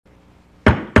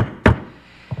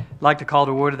I'd like to call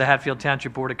to order the Hatfield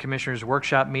Township Board of Commissioners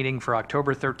Workshop Meeting for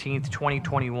October 13th,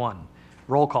 2021.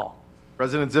 Roll call.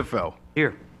 President Zipfel.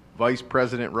 Here. Vice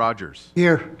President Rogers.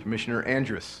 Here. Commissioner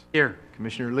Andrus. Here.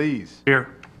 Commissioner Lees.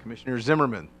 Here. Commissioner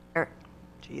Zimmerman. Here.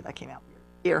 Gee, that came out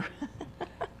weird. Here.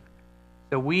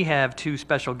 So we have two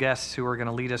special guests who are going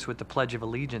to lead us with the Pledge of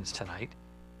Allegiance tonight.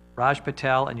 Raj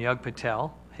Patel and Yug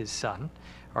Patel, his son,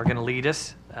 are going to lead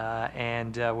us,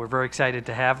 and we're very excited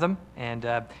to have them. And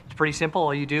it's pretty simple.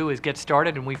 All you do is get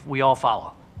started, and we all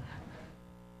follow.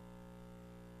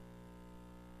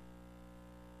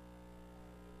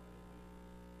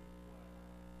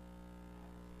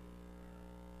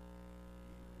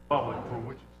 Public for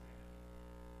which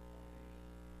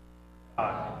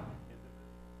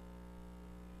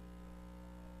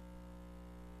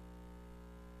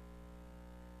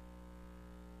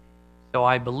So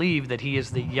I believe that he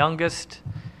is the youngest,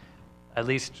 at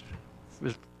least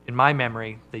in my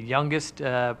memory, the youngest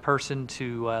person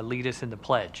to lead us in the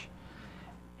pledge.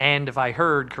 And if I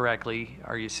heard correctly,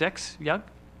 are you 6, Young?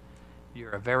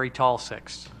 You're a very tall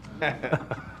 6.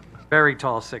 Very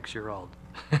tall 6-year-old.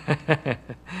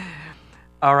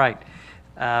 All right.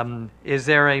 Is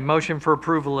there a motion for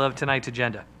approval of tonight's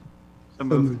agenda? So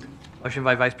moved. Motion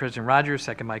by Vice President Rogers,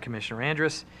 second by Commissioner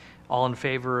Andrus. All in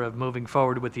favor of moving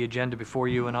forward with the agenda before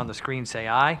you and on the screen, say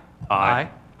aye. Aye.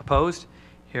 Opposed?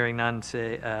 Hearing none,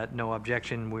 say no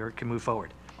objection. We can move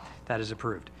forward. That is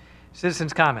approved.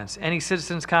 Citizens' comments. Any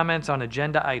citizens' comments on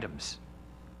agenda items?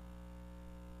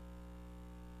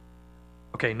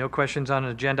 Okay, no questions on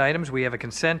agenda items. We have a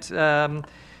consent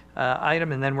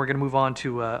item, and then we're going to move on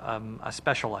to a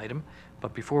special item.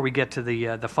 But before we get to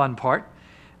the fun part,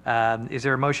 is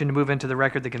there a motion to move into the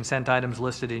record the consent items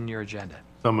listed in your agenda?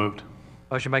 So moved.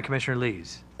 Motion by Commissioner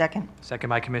Lees. Second. Second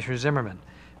by Commissioner Zimmerman.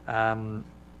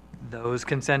 Those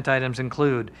consent items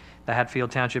include the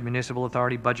Hatfield Township Municipal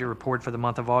Authority Budget Report for the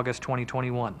month of August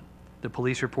 2021, the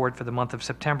Police Report for the month of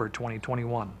September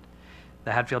 2021,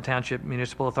 the Hatfield Township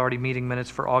Municipal Authority meeting minutes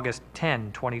for August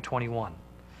 10, 2021.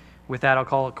 With that, I'll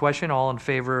call a question. All in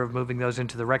favor of moving those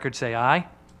into the record, say aye.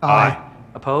 Aye.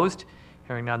 Opposed?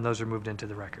 Hearing none, those are moved into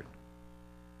the record.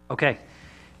 Okay,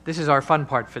 this is our fun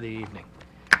part for the evening.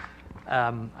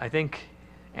 I think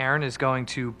Aaron is going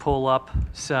to pull up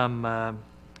some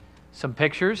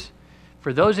pictures.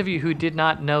 For those of you who did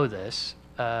not know this,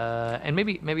 and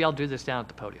maybe I'll do this down at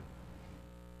the podium.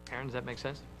 Aaron, does that make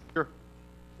sense? Sure.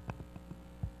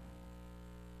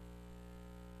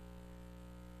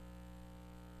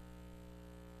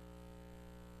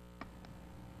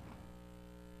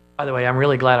 By the way, I'm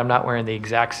really glad I'm not wearing the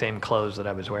exact same clothes that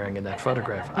I was wearing in that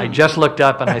photograph. I just looked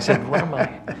up and I said, what am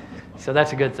I? So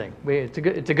that's a good thing.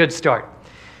 It's a good start.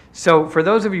 So for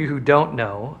those of you who don't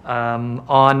know,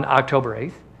 on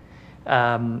October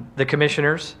 8th, the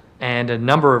commissioners and a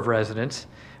number of residents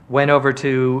went over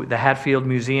to the Hatfield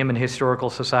Museum and Historical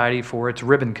Society for its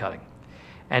ribbon cutting.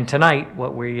 And tonight,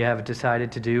 what we have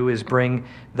decided to do is bring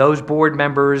those board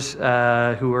members who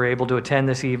are able to attend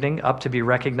this evening up to be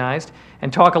recognized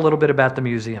and talk a little bit about the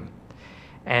museum.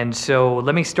 And so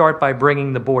let me start by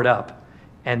bringing the board up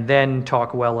and then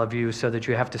talk well of you so that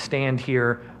you have to stand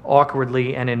here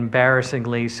awkwardly and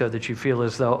embarrassingly so that you feel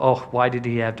as though, oh, why did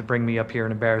he have to bring me up here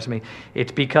and embarrass me?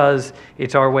 It's because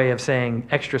it's our way of saying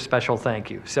extra special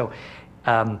thank you. So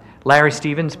Larry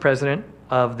Stevens, president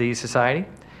of the society.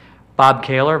 Bob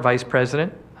Kaler, Vice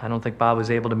President. I don't think Bob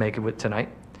was able to make it with tonight.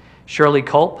 Shirley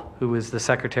Culp, who is the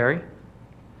Secretary.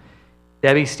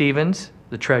 Debbie Stevens,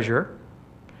 the Treasurer.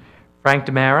 Frank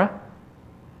DeMara,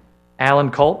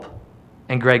 Alan Culp,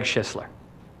 and Greg Schisler.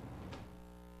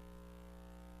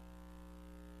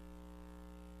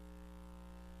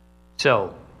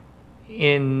 So,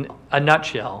 in a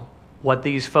nutshell, what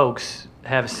these folks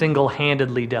have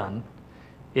single-handedly done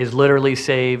is literally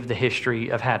save the history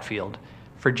of Hatfield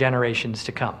for generations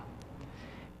to come.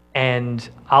 And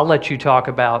I'll let you talk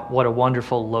about what a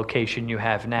wonderful location you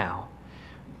have now.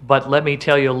 But let me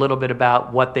tell you a little bit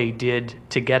about what they did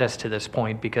to get us to this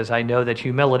point, because I know that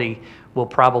humility will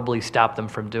probably stop them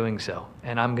from doing so.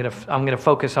 And I'm gonna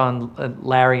focus on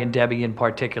Larry and Debbie in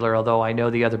particular, although I know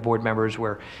the other board members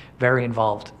were very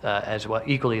involved as well,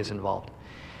 equally as involved.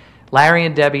 Larry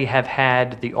and Debbie have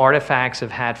had the artifacts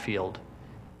of Hatfield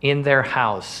in their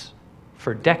house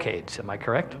for decades, am I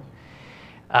correct?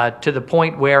 To the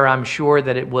point where I'm sure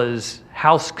that it was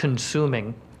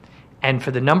house-consuming, and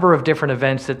for the number of different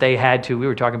events that they had to, we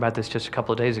were talking about this just a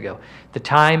couple of days ago, the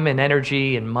time and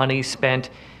energy and money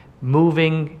spent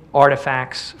moving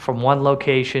artifacts from one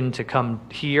location to come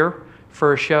here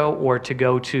for a show or to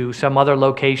go to some other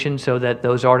location so that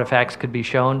those artifacts could be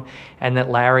shown and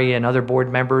that Larry and other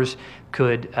board members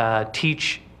could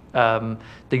teach the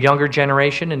younger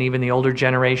generation and even the older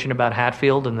generation about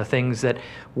Hatfield and the things that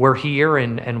were here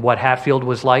and what Hatfield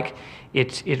was like.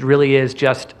 It really is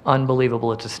just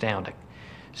unbelievable. It's astounding.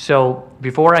 So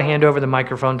before I hand over the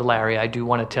microphone to Larry, I do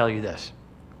want to tell you this.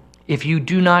 If you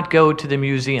do not go to the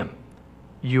museum,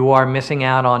 you are missing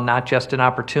out on not just an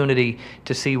opportunity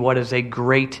to see what is a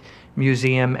great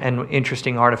museum and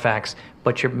interesting artifacts,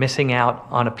 but you're missing out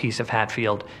on a piece of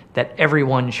Hatfield that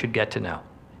everyone should get to know.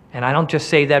 And I don't just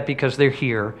say that because they're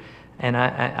here, and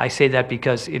I say that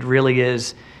because it really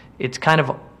is, it's kind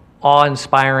of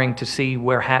awe-inspiring to see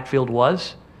where Hatfield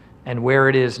was and where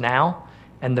it is now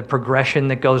and the progression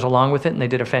that goes along with it. And they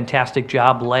did a fantastic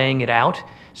job laying it out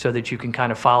so that you can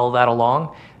kind of follow that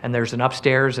along. And there's an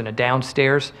upstairs and a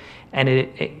downstairs. And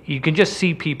you can just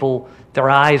see people, their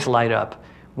eyes light up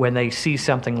when they see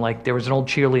something like, there was an old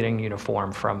cheerleading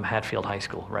uniform from Hatfield High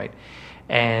School, right?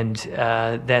 And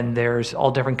then there's all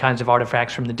different kinds of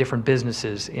artifacts from the different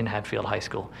businesses in Hatfield High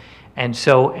School. And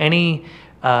so any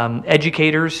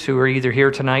educators who are either here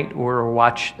tonight or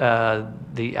watch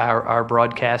our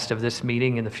broadcast of this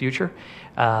meeting in the future,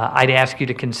 I'd ask you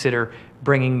to consider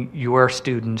bringing your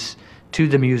students to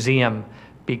the museum,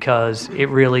 because it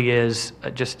really is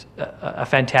just a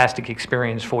fantastic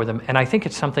experience for them. And I think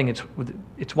it's something,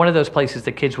 it's one of those places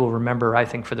that kids will remember, I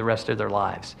think, for the rest of their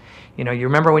lives. You know, you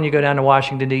remember when you go down to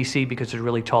Washington, D.C. because there's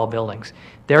really tall buildings.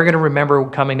 They're going to remember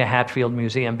coming to Hatfield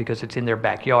Museum because it's in their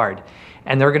backyard.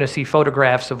 And they're going to see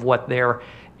photographs of what their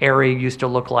area used to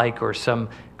look like, or some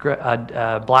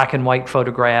black and white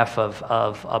photograph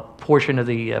of a portion of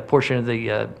the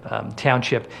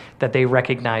township that they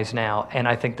recognize now, and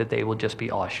I think that they will just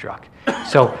be awestruck.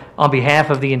 So on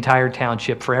behalf of the entire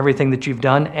township, for everything that you've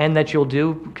done and that you'll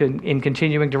do in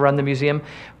continuing to run the museum,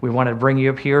 we wanted to bring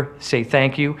you up here, say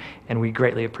thank you, and we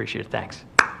greatly appreciate it. Thanks.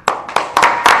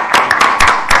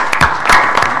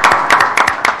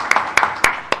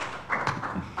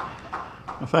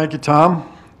 Thank you, Tom.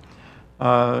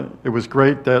 It was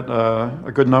great that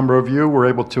a good number of you were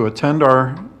able to attend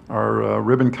our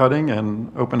ribbon cutting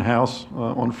and open house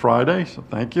on Friday, so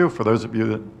thank you. For those of you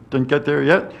that didn't get there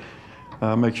yet,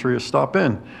 make sure you stop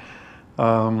in.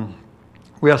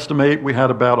 We estimate we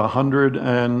had about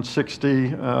 160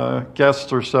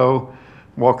 guests or so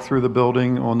walk through the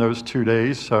building on those 2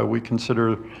 days, so we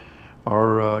consider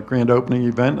our grand opening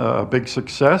event a big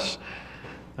success.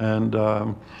 And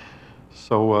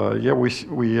so yeah, we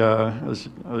as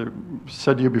I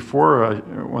said to you before,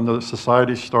 when the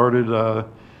society started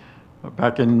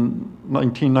back in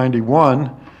 1991,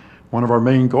 one of our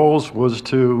main goals was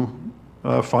to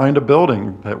find a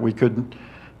building that we could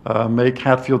make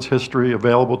Hatfield's history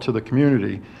available to the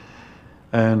community.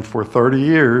 And for 30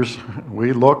 years,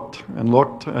 we looked and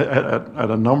looked at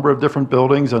a number of different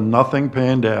buildings, and nothing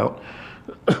panned out.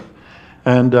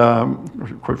 And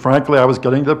quite frankly, I was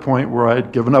getting to the point where I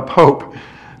had given up hope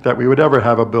that we would ever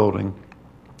have a building.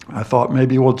 I thought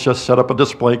maybe we'll just set up a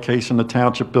display case in the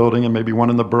Township building and maybe one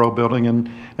in the Borough building, and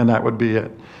that would be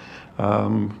it.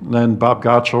 Then Bob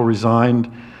Gottschall resigned.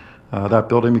 That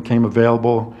building became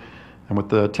available, and with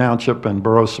the Township and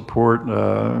Borough support,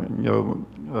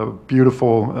 a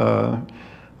beautiful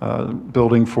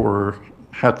building for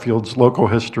Hatfield's local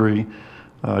history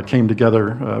came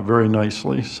together very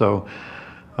nicely. So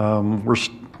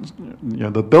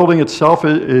the building itself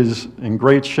is in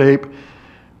great shape.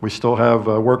 We still have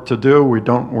work to do.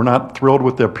 We're not thrilled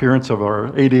with the appearance of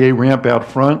our ADA ramp out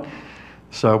front.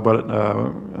 So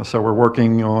we're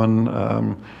working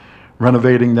on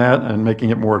renovating that and making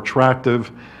it more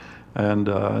attractive.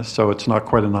 And so it's not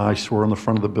quite an eyesore on the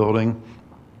front of the building.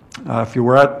 If you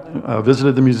were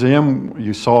visited the museum,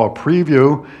 you saw a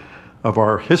preview of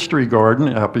our history garden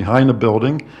out behind the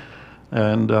building.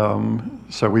 And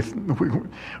so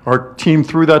our team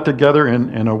threw that together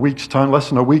in a week's time, less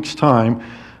than a week's time.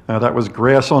 That was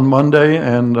grass on Monday,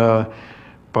 and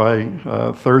by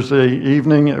Thursday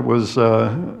evening, it was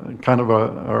kind of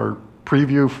our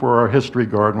preview for our history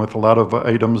garden with a lot of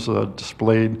items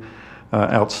displayed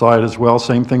outside as well.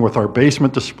 Same thing with our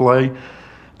basement display.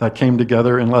 That came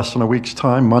together in less than a week's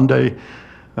time. Monday,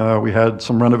 we had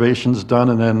some renovations done,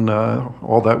 and then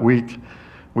all that week,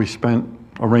 we spent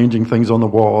arranging things on the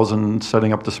walls and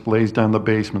setting up displays down the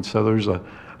basement. So there's a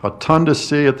ton to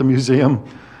see at the museum.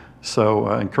 So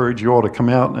I encourage you all to come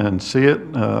out and see it.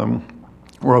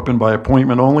 We're open by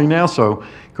appointment only now, so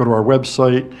go to our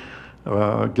website,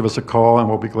 give us a call, and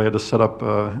we'll be glad to set up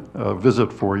a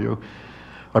visit for you.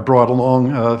 I brought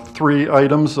along 3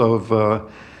 items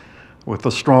with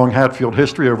a strong Hatfield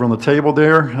history over on the table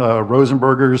there.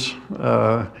 Rosenberger's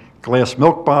glass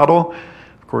milk bottle.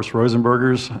 Of Of course,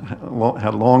 Rosenbergers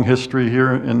had a long history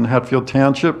here in Hatfield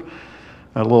Township.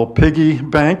 A little piggy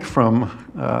bank from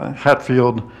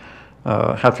Hatfield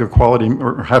Quality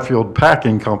or Hatfield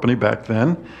Packing Company back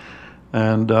then.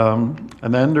 And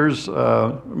then there's,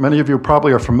 many of you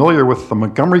probably are familiar with the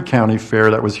Montgomery County Fair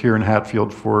that was here in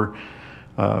Hatfield for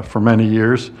many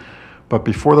years. But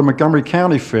before the Montgomery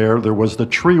County Fair, there was the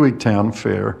Treweek Town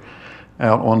Fair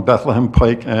out on Bethlehem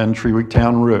Pike and Treweek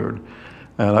Town Road.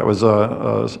 And that was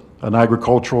an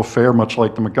agricultural fair, much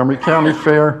like the Montgomery County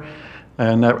Fair.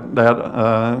 And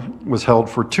that was held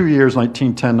for 2 years,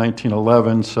 1910,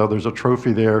 1911. So there's a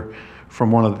trophy there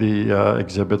from one of the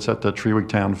exhibits at the Treweek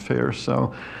Town Fair.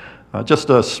 So just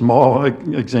a small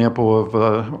example of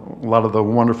a lot of the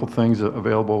wonderful things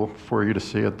available for you to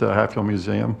see at the Hatfield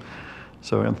Museum.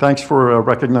 So, and thanks for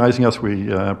recognizing us.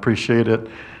 We appreciate it.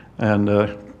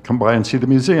 And come by and see the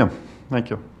museum.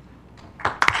 Thank you.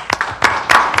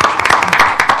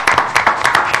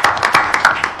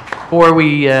 Before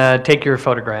we take your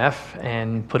photograph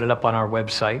and put it up on our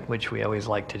website, which we always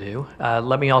like to do,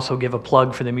 let me also give a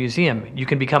plug for the museum. You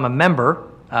can become a member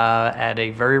at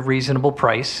a very reasonable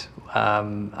price.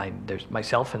 There's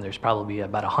myself, and there's probably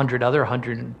about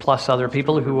 100 plus other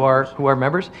people who are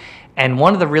members. And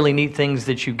one of the really neat things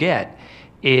that you get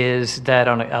is that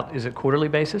on is it quarterly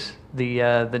basis,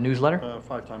 the newsletter?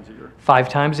 5 times a year. 5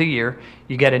 times a year,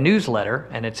 you get a newsletter,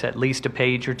 and it's at least a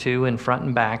page or two in front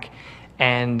and back.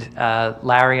 And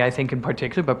Larry, I think in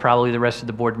particular, but probably the rest of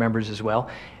the board members as well,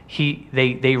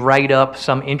 they write up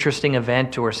some interesting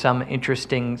event or something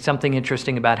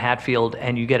interesting about Hatfield,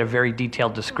 and you get a very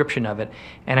detailed description of it.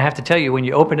 And I have to tell you, when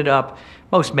you open it up,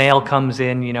 most mail comes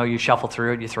in, you shuffle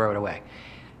through it, you throw it away.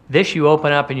 This you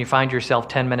open up and you find yourself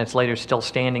 10 minutes later still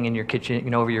standing in your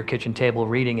kitchen, over your kitchen table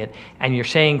reading it, and you're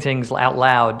saying things out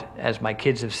loud, as my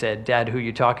kids have said, "Dad, who are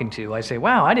you talking to?" I say,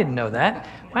 "Wow, I didn't know that.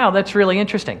 Wow, that's really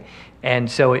interesting." And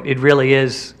so it really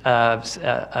is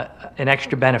an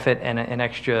extra benefit and an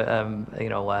extra,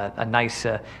 a nice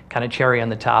kind of cherry on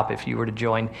the top if you were to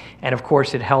join. And of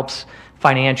course, it helps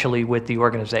financially with the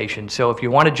organization. So if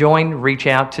you want to join, reach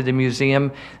out to the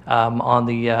museum on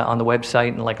the website,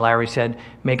 and like Larry said,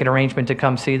 make an arrangement to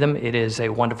come see them. It is a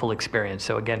wonderful experience.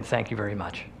 So again, thank you very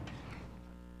much.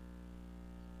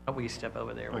 Why don't we step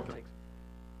over there? We'll take.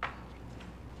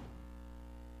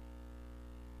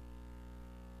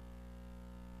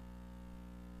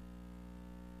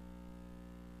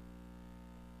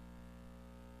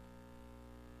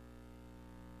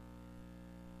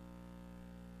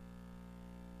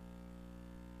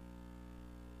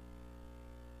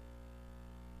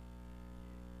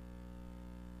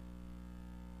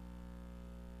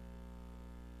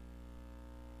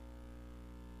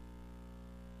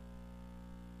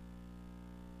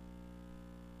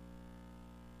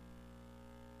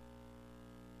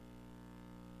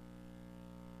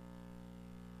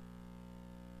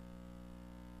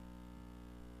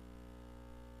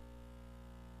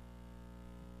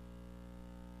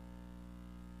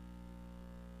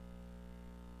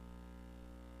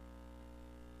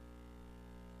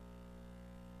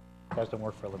 Guys don't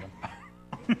work for a living.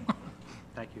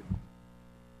 Thank you.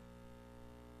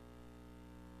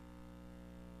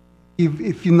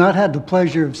 If you've not had the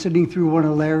pleasure of sitting through one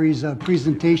of Larry's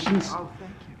presentations,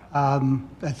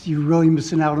 you're really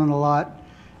missing out on a lot.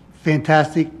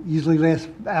 Fantastic. Usually lasts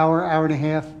hour and a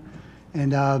half,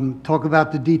 and talk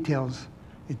about the details.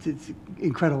 It's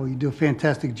incredible. You do a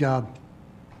fantastic job.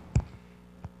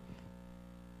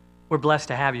 We're blessed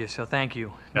to have you, so thank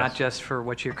you. Yes. Not just for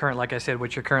what you're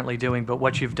what you're currently doing, but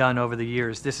what you've done over the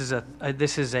years. This is a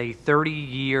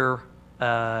 30-year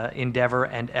endeavor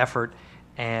and effort,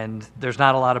 and there's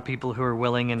not a lot of people who are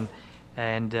willing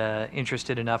and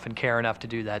interested enough and care enough to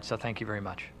do that. So thank you very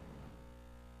much.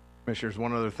 Commissioners,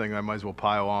 one other thing I might as well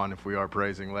pile on if we are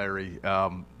praising Larry.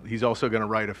 He's also going to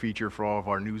write a feature for all of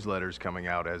our newsletters coming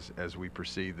out as we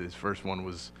proceed. This first one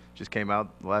just came out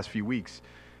the last few weeks.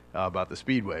 About the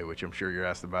Speedway, which I'm sure you're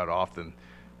asked about often,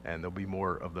 and there'll be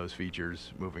more of those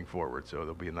features moving forward. So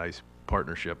there'll be a nice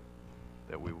partnership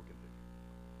that we will continue.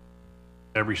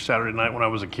 Every Saturday night when I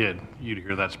was a kid, you'd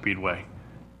hear that Speedway,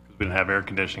 because we didn't have air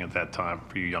conditioning at that time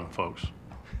for you young folks.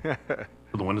 So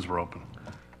the windows were open.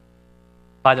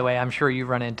 By the way, I'm sure you've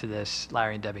run into this,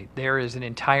 Larry and Debbie. There is an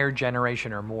entire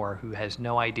generation or more who has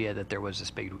no idea that there was a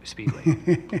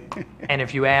Speedway. And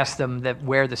if you ask them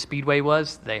where the Speedway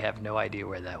was, they have no idea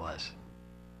where that was.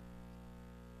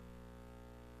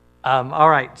 All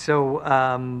right, so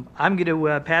I'm going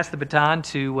to pass the baton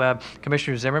to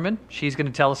Commissioner Zimmerman. She's going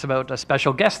to tell us about a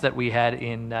special guest that we had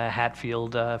in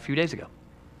Hatfield a few days ago.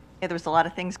 Yeah, there was a lot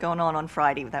of things going on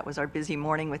Friday. That was our busy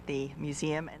morning with the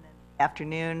museum. And then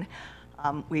afternoon.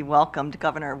 We welcomed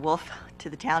Governor Wolf to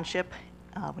the township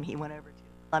when he went over to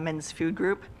Clemens Food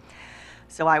Group.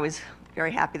 So I was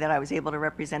very happy that I was able to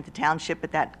represent the township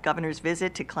at that governor's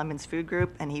visit to Clemens Food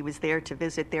Group, and he was there to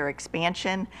visit their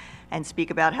expansion and speak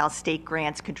about how state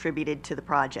grants contributed to the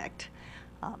project.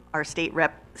 Our state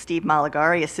rep, Steve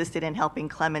Malagari, assisted in helping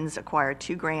Clemens acquire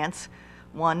 2 grants.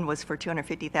 One was for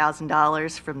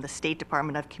 $250,000 from the State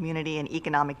Department of Community and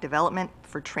Economic Development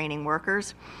for training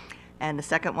workers, and the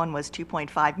second one was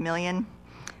 $2.5 million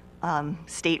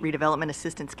State Redevelopment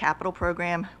Assistance Capital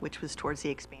Program, which was towards the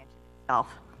expansion itself.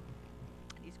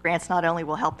 These grants not only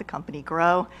will help the company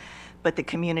grow, but the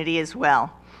community as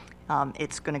well.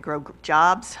 It's going to grow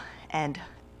jobs and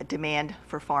a demand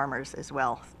for farmers as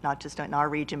well, not just in our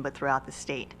region, but throughout the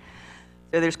state.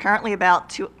 So there's currently about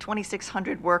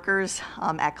 2,600 workers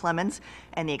at Clemens,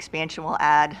 and the expansion will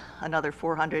add another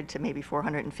 400 to maybe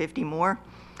 450 more.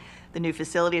 The new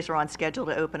facilities are on schedule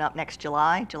to open up next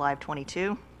July of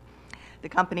 22. The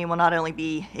company will not only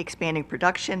be expanding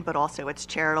production, but also its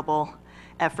charitable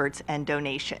efforts and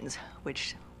donations,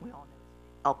 which we all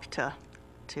know help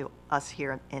to us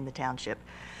here in the township.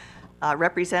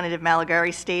 Representative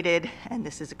Malagari stated, and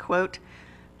this is a quote,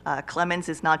 Clemens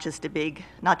is not just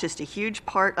a huge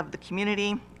part of the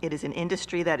community, it is an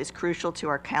industry that is crucial to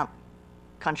our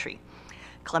country.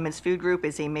 Clemens Food Group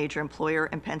is a major employer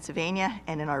in Pennsylvania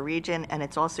and in our region, and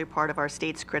it's also part of our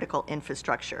state's critical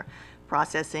infrastructure,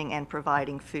 processing and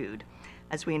providing food.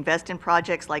 As we invest in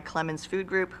projects like Clemens Food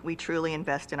Group, we truly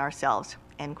invest in ourselves,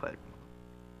 end quote.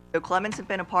 So Clemens has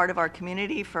been a part of our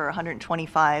community for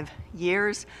 125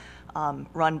 years,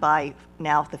 run by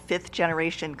now the 5th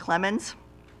generation Clemens.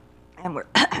 And we're,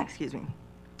 excuse me,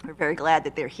 we're very glad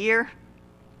that they're here,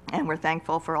 and we're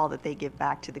thankful for all that they give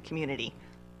back to the community.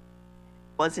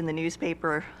 It was in the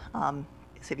newspaper, so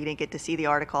if you didn't get to see the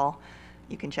article,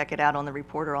 you can check it out on the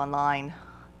Reporter online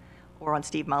or on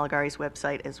Steve Malagari's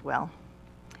website as well.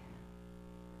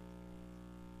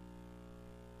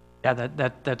 Yeah,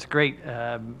 that's great.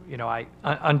 You know, I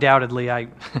undoubtedly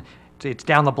it's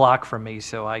down the block from me,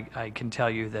 so I can tell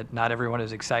you that not everyone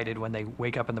is excited when they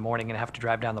wake up in the morning and have to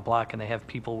drive down the block and they have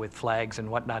people with flags and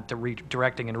whatnot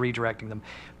directing and redirecting them.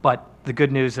 But the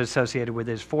good news associated with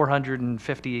it is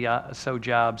 450 so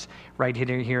jobs right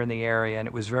here in the area, and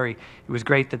it was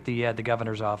great that the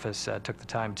governor's office took the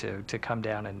time to come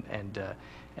down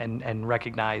and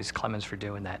recognize Clemens for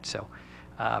doing that. So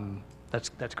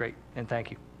that's great, and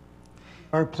thank you.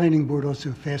 Our planning board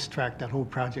also fast-tracked that whole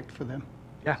project for them.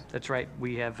 Yeah, that's right.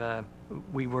 We have a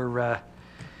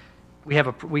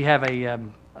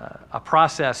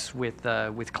process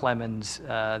with Clemens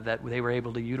that they were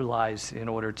able to utilize in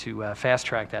order to fast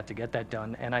track that, to get that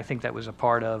done. And I think that was a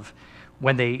part of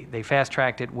when they fast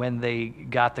tracked it when they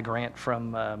got the grant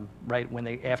from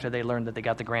after they learned that they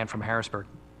got the grant from Harrisburg.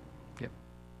 Yep.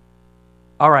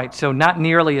 All right. So not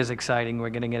nearly as exciting.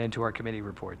 We're going to get into our committee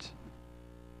reports.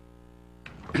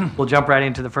 We'll jump right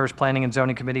into the first Planning and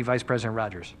Zoning Committee, Vice President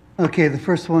Rogers. Okay, the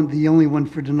first one, the only one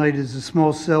for tonight, is the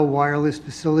small cell wireless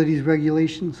facilities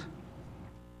regulations.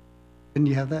 Didn't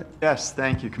you have that? Yes,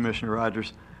 thank you, Commissioner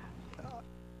Rogers.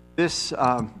 This,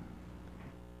 there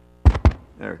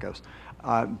it goes.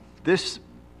 This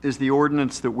is the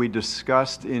ordinance that we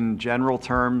discussed in general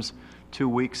terms 2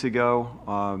 weeks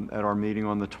ago at our meeting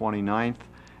on the 29th.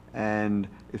 And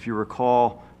if you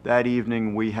recall, that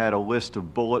evening we had a list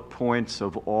of bullet points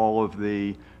of all of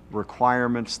the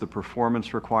requirements, the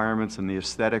performance requirements and the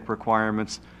aesthetic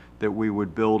requirements that we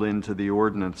would build into the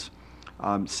ordinance.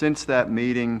 Since that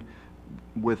meeting,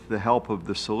 with the help of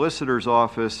the solicitor's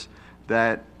office,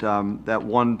 that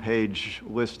one-page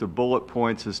list of bullet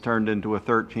points has turned into a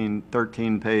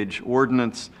 13-page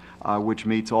ordinance, which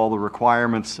meets all the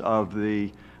requirements of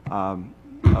the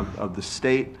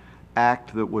state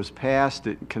act that was passed.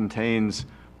 It contains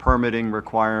permitting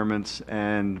requirements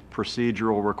and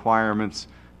procedural requirements,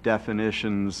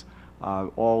 definitions,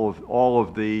 all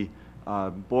of the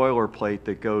boilerplate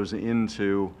that goes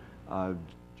into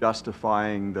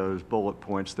justifying those bullet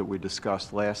points that we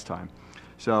discussed last time.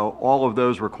 So all of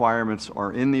those requirements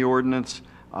are in the ordinance,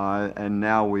 and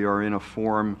now we are in a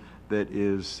form that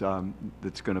is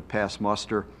that's going to pass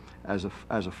muster as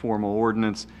a formal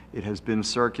ordinance. It has been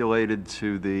circulated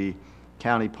to the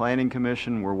County Planning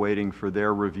Commission. We're waiting for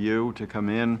their review to come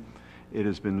in. It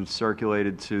has been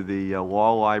circulated to the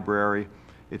Law Library.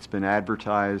 It's been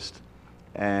advertised,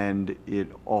 and it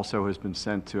also has been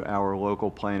sent to our local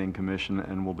Planning Commission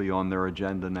and will be on their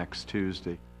agenda next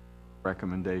Tuesday.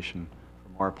 Recommendation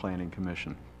from our Planning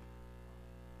Commission.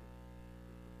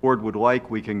 board would like,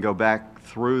 we can go back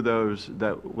through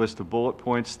that list of bullet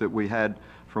points that we had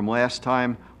from last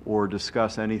time, or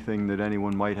discuss anything that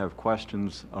anyone might have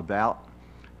questions about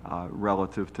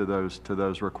relative to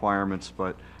those requirements.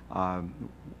 But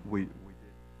we did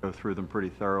go through them pretty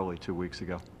thoroughly 2 weeks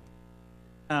ago.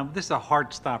 This is a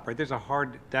hard stop, right? There's a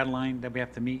hard deadline that we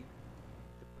have to meet.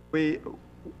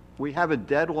 We have a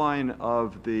deadline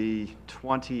of the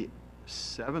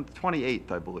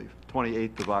 28th, I believe,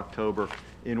 28th of October,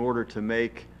 in order to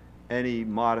make any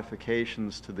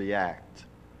modifications to the act.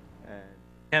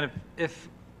 And at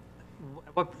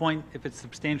what point, if it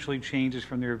substantially changes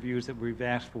from the reviews that we've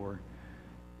asked for, is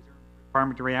there a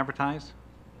requirement to re-advertise?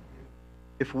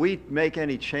 If we make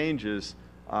any changes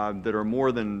that are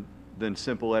more than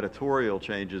simple editorial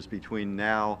changes between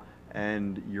now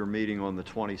and your meeting on the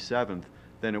 27th,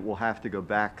 then it will have to go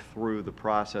back through the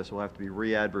process. It will have to be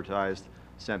re-advertised,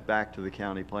 sent back to the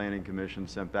County Planning Commission,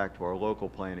 sent back to our local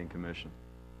Planning Commission.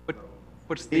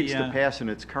 What's It needs to pass in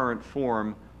its current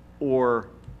form, or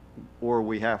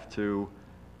we have to,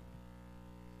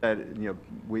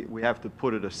 we have to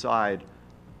put it aside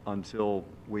until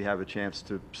we have a chance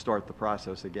to start the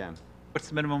process again. what's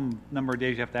the minimum number of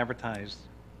days you have to advertise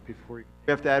before you?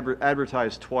 We have to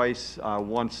advertise twice,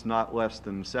 once not less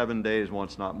than 7 days,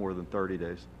 once not more than 30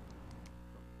 days.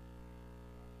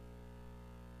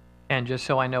 And just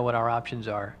so I know what our options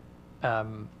are,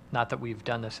 not that we've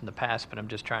done this in the past, but I'm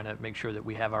just trying to make sure that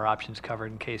we have our options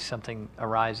covered in case something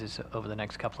arises over the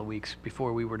next couple of weeks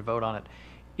before we were to vote on it.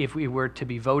 If we were to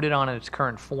be voted on in its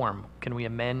current form, can we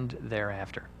amend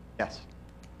thereafter? Yes.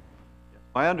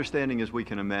 My understanding is we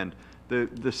can amend.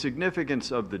 The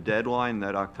significance of the deadline,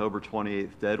 that October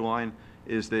 28th deadline,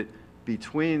 is that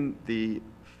between the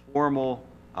formal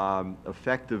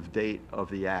effective date of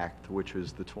the act, which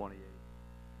is the 28th,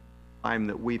 time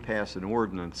that we pass an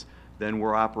ordinance, then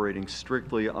we're operating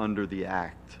strictly under the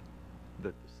act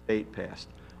that the state passed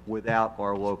without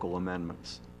our local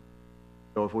amendments.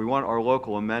 So if we want our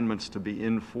local amendments to be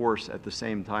in force at the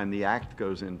same time the act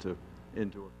goes into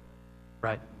effect,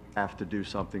 Right. we have to do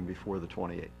something before the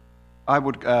 28th. I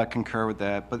would concur with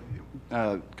that, but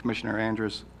Commissioner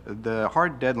Andrews, the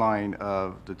hard deadline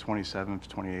of the 27th,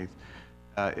 28th,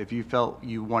 if you felt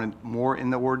you wanted more in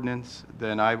the ordinance,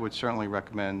 then I would certainly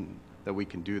recommend that we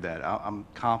can do that. I'm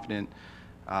confident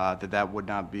that would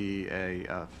not be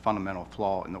a fundamental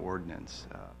flaw in the ordinance.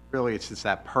 Really, it's just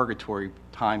that purgatory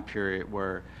time period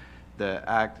where the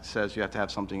act says you have to have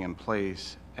something in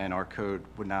place, and our code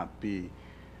would not be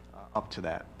up to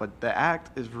that. But the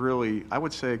act is really, I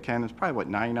would say, Ken, it's probably what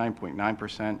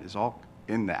 99.9% is all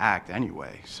in the act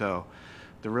anyway. So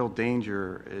the real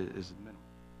danger is minimal.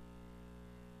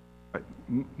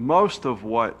 Most of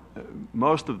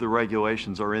the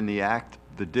regulations are in the act.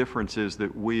 The difference is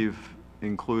that we've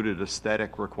included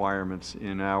aesthetic requirements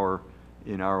in our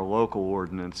local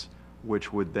ordinance,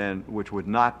 which would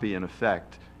not be in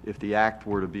effect if the act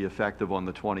were to be effective on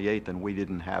the 28th and we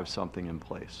didn't have something in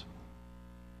place.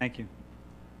 Thank you.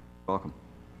 Welcome.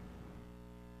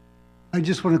 I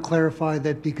just want to clarify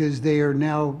that because they are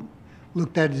now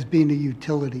looked at as being a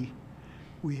utility,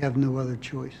 we have no other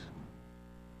choice.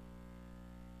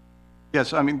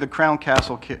 Yes, I mean, the Crown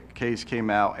Castle case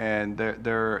came out, and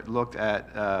they're looked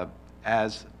at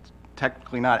as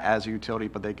technically not as a utility,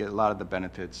 but they get a lot of the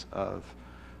benefits of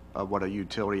what a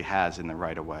utility has in the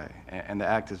right-of-way. And the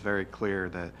act is very clear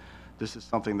that this is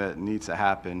something that needs to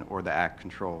happen or the act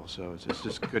controls. So it's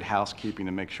just good housekeeping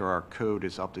to make sure our code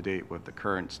is up to date with the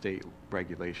current state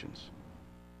regulations.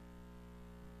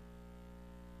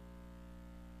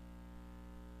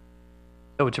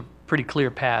 So it's a pretty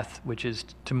clear path, which is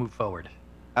to move forward.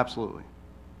 Absolutely.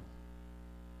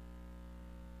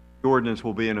 The ordinance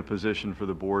will be in a position for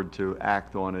the board to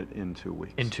act on it in 2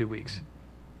 weeks. In 2 weeks.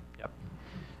 Yep.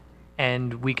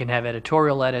 And we can have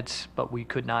editorial edits, but we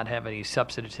could not have any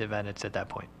substantive edits at that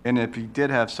point. And if you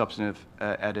did have substantive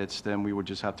edits, then we would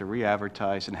just have to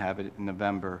re-advertise and have it in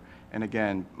November. And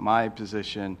again, my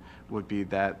position would be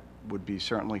that would be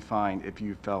certainly fine if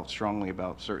you felt strongly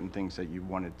about certain things that you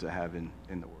wanted to have in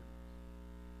the ordinance.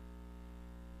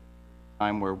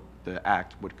 Time where the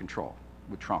act would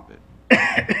trump it.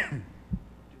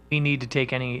 We need to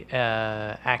take any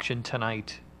action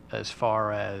tonight as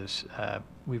far as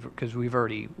because we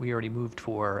already moved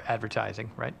for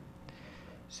advertising, right?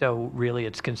 So really,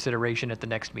 it's consideration at the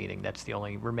next meeting. That's the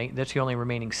only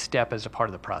remaining step as a part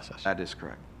of the process. That is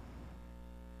correct.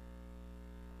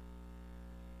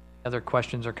 Other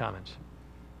questions or comments?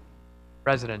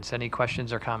 Residents, any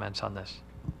questions or comments on this?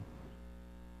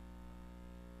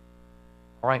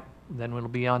 All right, then it'll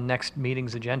be on next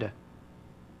meeting's agenda.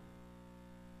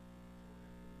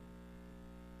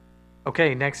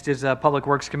 Okay, next is Public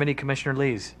Works Committee, Commissioner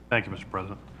Lees. Thank you, Mr.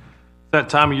 President. It's that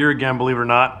time of year again, believe it or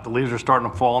not. The leaves are starting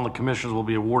to fall, and the commissioners will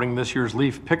be awarding this year's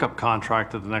leaf pickup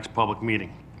contract at the next public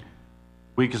meeting.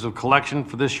 Weeks of collection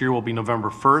for this year will be November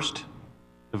 1st,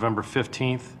 November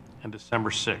 15th, and December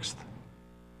 6th.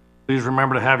 Please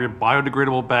remember to have your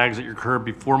biodegradable bags at your curb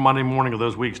before Monday morning of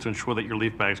those weeks to ensure that your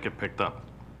leaf bags get picked up.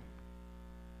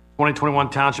 2021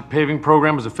 Township paving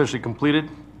program is officially completed.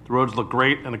 The roads look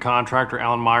great, and the contractor,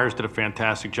 Alan Myers, did a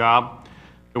fantastic job.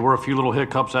 There were a few little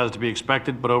hiccups as to be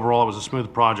expected, but overall it was a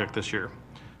smooth project this year.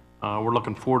 We're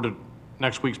looking forward to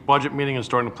next week's budget meeting and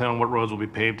starting to plan on what roads will be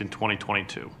paved in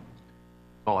 2022. That's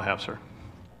all I have, sir.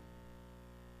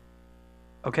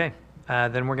 Okay,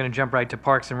 then we're going to jump right to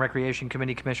Parks and Recreation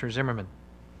Committee, Commissioner Zimmerman.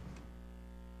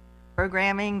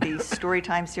 Programming, the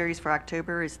Storytime series for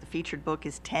October is the featured book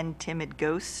is 10 Timid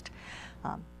Ghosts.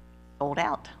 Sold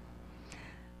out.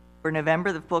 For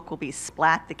November, the book will be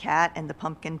Splat the Cat and the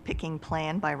Pumpkin Picking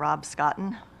Plan by Rob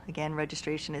Scotton. Again,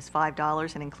 registration is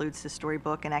 $5 and includes the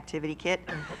storybook and activity kit.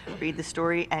 Read the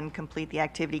story and complete the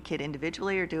activity kit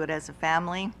individually or do it as a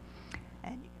family.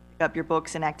 And you can pick up your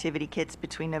books and activity kits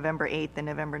between November 8th and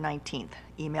November 19th.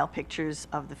 Email pictures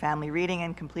of the family reading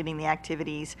and completing the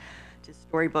activities to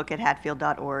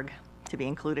storybook@hatfield.org to be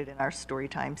included in our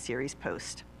Storytime series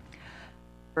post.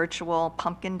 Virtual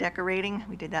pumpkin decorating,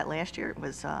 we did that last year. It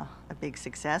was a big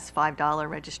success. $5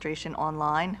 registration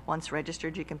online. Once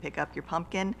registered, you can pick up your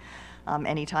pumpkin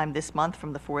anytime this month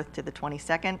from the 4th to the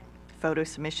 22nd. Photo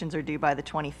submissions are due by the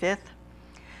 25th.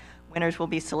 Winners will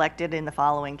be selected in the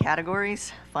following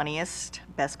categories: funniest,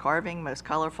 best carving, most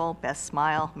colorful, best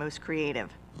smile, most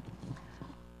creative.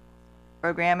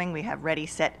 Programming, we have Ready,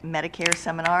 Set, Medicare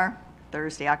seminar,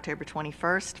 Thursday, October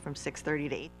 21st from 6:30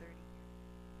 to 8:30.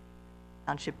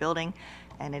 Township building,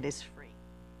 and it is free.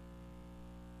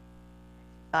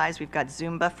 Guys, we've got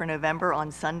Zumba for November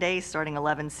on Sunday, starting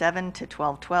 11/7 to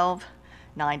 12/12,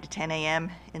 9 to 10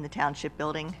 a.m. in the Township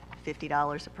building,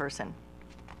 $50 a person.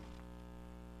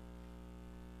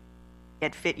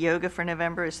 Get Fit Yoga for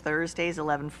November is Thursdays,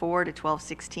 11/4 to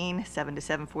 12/16, 7 to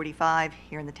 7:45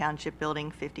 here in the Township building,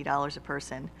 $50 a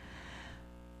person.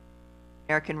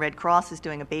 American Red Cross is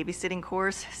doing a babysitting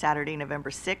course Saturday, November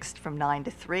 6th from 9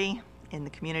 to 3 in the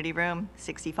community room,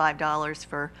 $65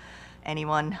 for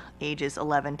anyone ages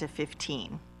 11 to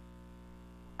 15.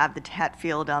 Have the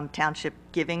Hatfield Township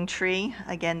Giving Tree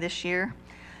again this year.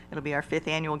 It'll be our 5th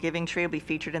annual Giving Tree. It'll be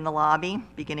featured in the lobby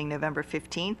beginning November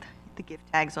 15th. The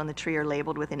gift tags on the tree are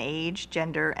labeled with an age,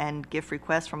 gender, and gift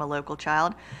request from a local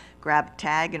child. Grab a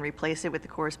tag and replace it with the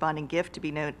corresponding gift to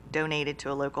be donated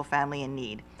to a local family in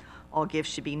need. All gifts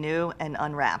should be new and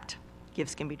unwrapped.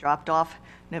 Gifts can be dropped off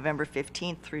November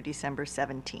 15th through December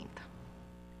 17th.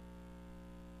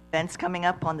 Events coming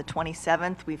up on the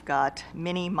 27th, we've got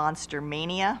Mini Monster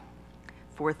Mania,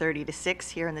 4:30 to 6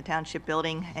 here in the Township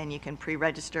building, and you can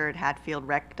pre-register at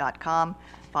hatfieldrec.com,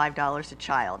 $5 a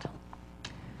child.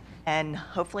 And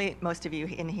hopefully most of you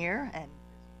in here, and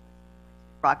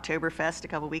for Oktoberfest a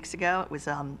couple weeks ago, it was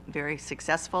a very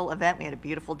successful event. We had a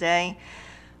beautiful day.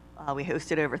 We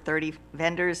hosted over 30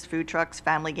 vendors, food trucks,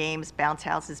 family games, bounce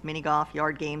houses, mini golf,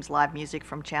 yard games, live music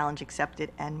from Challenge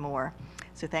Accepted, and more.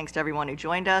 So thanks to everyone who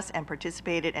joined us and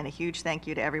participated, and a huge thank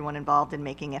you to everyone involved in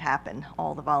making it happen,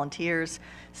 all the volunteers,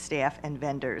 staff, and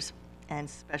vendors. And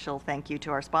special thank you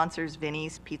to our sponsors,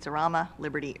 Vinnie's Pizzarama,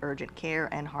 Liberty Urgent Care,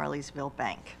 and Harleysville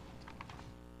Bank.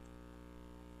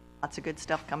 Lots of good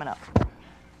stuff coming up.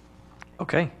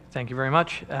 Okay, thank you very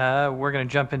much. We're going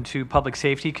to jump into Public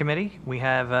Safety Committee. We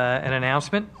have an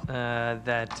announcement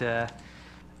that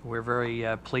we're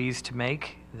very pleased to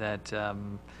make, that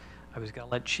I was going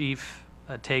to let Chief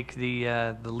take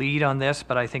the lead on this,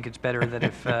 but I think it's better that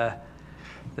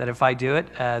if I do it.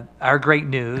 Our great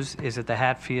news is that the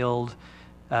Hatfield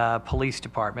Police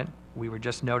Department, we were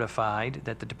just notified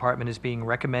that the department is being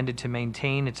recommended to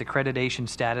maintain its accreditation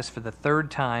status for the 3rd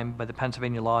time by the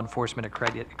Pennsylvania Law Enforcement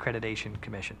Accreditation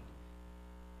Commission.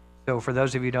 So for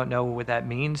those of you who don't know what that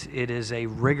means, it is a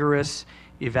rigorous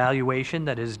evaluation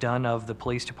that is done of the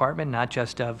police department, not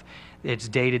just of its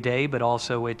day-to-day, but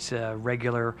also its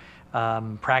regular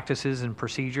practices and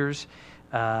procedures,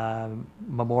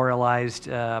 memorialized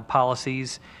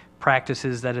policies,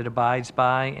 practices that it abides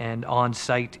by, and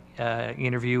on-site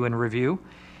interview and review.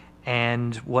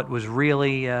 And what was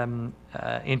really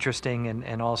interesting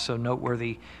and also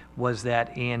noteworthy was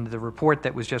that in the report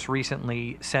that was just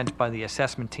recently sent by the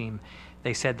assessment team,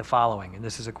 they said the following, and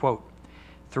this is a quote: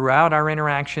 "Throughout our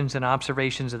interactions and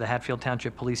observations of the Hatfield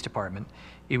Township Police Department,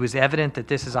 it was evident that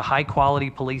this is a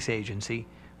high-quality police agency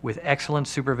with excellent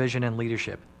supervision and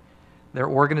leadership. their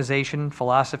organization,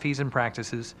 philosophies, and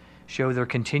practices show their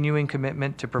continuing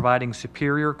commitment to providing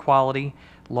superior quality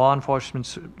law enforcement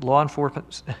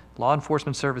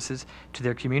services to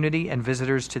their community and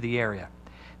visitors to the area.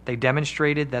 They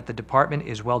demonstrated that the department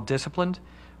is well-disciplined,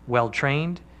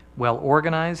 well-trained,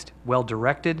 well-organized,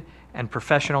 well-directed, and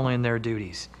professional in their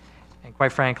duties. And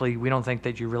quite frankly, we don't think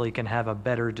that you really can have a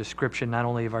better description, not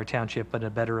only of our township, but a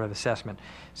better assessment.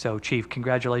 So, Chief,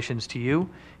 congratulations to you.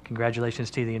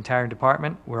 Congratulations to the entire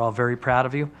department. We're all very proud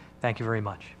of you. Thank you very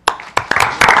much.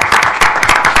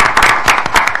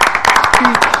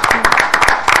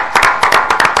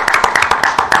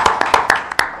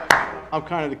 I'm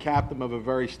kind of the captain of a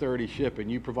very sturdy ship, and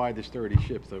you provide the sturdy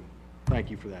ship, so thank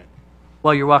you for that.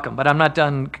 Well, you're welcome, but I'm not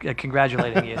done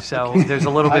congratulating you, so there's a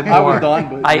little bit more. I was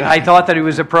done, but I thought that it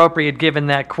was appropriate, given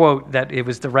that quote, that it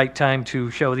was the right time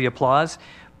to show the applause,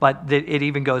 but it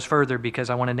even goes further because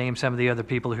I want to name some of the other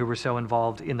people who were so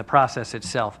involved in the process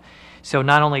itself. So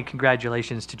not only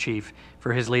congratulations to Chief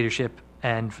for his leadership,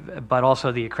 but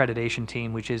also the accreditation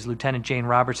team, which is Lieutenant Jane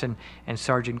Robertson and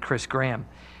Sergeant Chris Graham.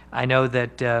 I know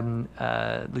that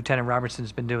Lieutenant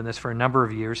Robertson's been doing this for a number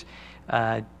of years,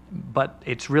 but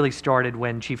it's really started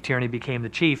when Chief Tierney became the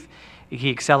chief. He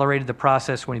accelerated the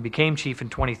process when he became chief in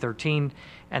 2013,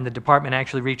 and the department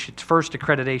actually reached its first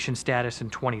accreditation status in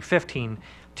 2015,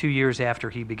 2 years after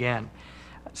he began.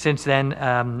 Since then,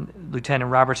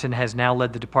 Lieutenant Robertson has now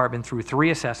led the department through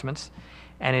 3 assessments,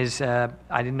 and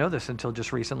I didn't know this until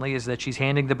just recently, is that she's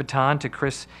handing the baton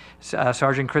to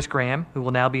Sergeant Chris Graham, who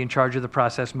will now be in charge of the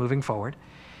process moving forward.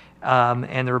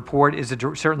 And the report is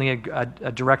certainly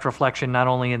a direct reflection not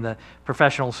only in the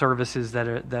professional services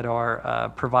that are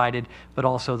provided, but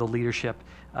also the leadership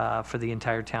for the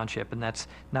entire township. And that's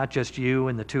not just you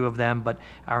and the 2 of them, but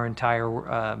our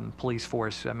entire police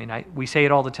force. I mean, we say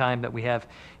it all the time that we have,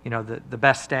 the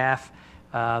best staff,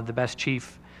 the best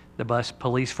chief, the best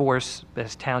police force,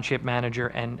 best township manager,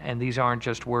 and these aren't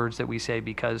just words that we say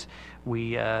because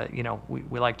we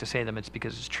like to say them. It's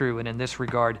because it's true. And in this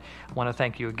regard, I want to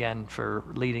thank you again for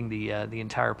leading the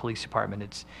entire police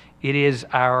department. It is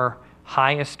our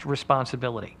highest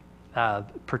responsibility,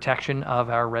 protection of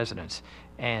our residents,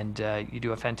 and you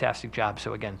do a fantastic job.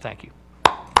 So again, thank you.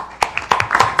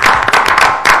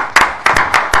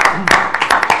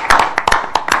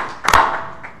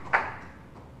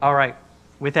 All right.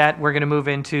 With that, we're going to move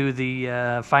into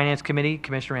the Finance Committee.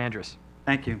 Commissioner Andrus.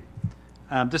 Thank you.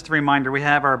 Just a reminder, we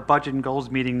have our Budget and Goals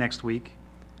meeting next week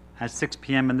at 6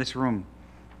 p.m. in this room.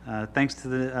 Thanks to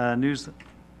the news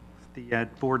the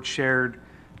board shared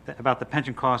about the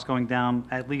pension costs going down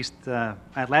at least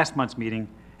at last month's meeting,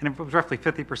 and it was roughly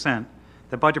 50%.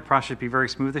 The budget process should be very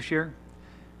smooth this year.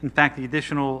 In fact, the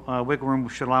additional wiggle room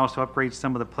should allow us to upgrade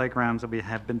some of the playgrounds that we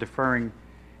have been deferring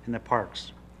in the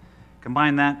parks.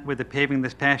 Combine that with the paving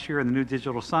this past year and the new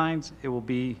digital signs, it will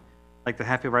be like the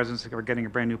Hatfield residents are getting a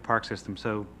brand new park system.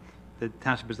 So the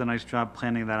township has done a nice job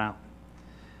planning that out.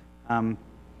 I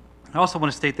also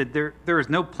want to state that there is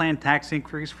no planned tax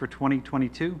increase for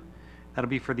 2022. That'll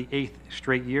be for the 8th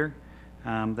straight year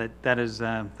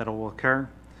that will occur.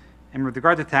 And with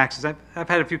regard to taxes, I've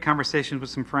had a few conversations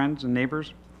with some friends and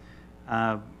neighbors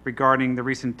regarding the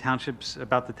recent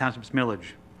about the township's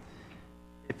millage.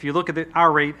 If you look at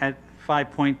our rate at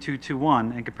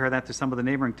 5.221 and compare that to some of the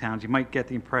neighboring towns, you might get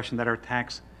the impression that our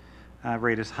tax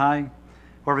rate is high.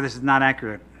 However, this is not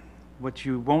accurate. What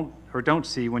you won't or don't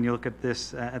see when you look at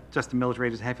this, at just the millage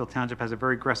rate, is Hatfield Township has a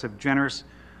very aggressive, generous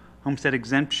homestead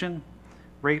exemption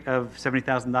rate of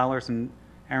 $70,000, and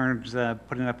Aaron's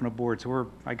putting it up on a board, so we're,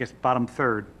 I guess, bottom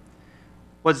third.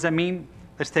 What does that mean?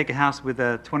 Let's take a house with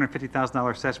a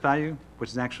 $250,000 assessed value, which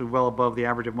is actually well above the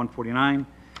average of $149,000.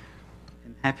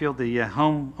 In Hatfield, the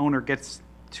homeowner gets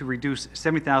to reduce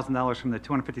 $70,000 from the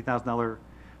 $250,000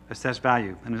 assessed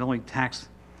value, and is only taxed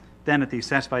then at the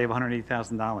assessed value of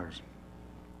 $180,000.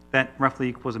 That roughly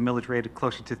equals a millage rate of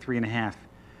closer to 3.5,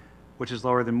 which is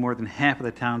lower than more than half of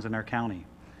the towns in our county.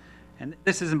 And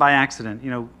this isn't by accident.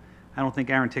 I don't think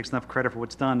Aaron takes enough credit for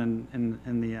what's done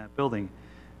in the building,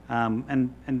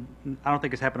 and I don't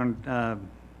think it's happened on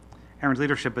Aaron's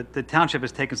leadership, but the township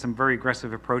has taken some very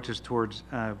aggressive approaches towards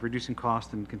reducing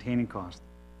cost and containing cost.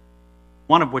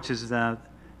 One of which is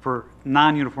for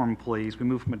non-uniform employees, we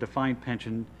moved from a defined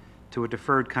pension to a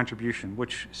deferred contribution,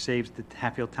 which saves the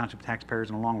Hatfield Township taxpayers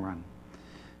in the long run.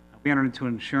 We entered into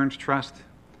an insurance trust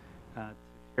to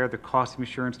share the cost of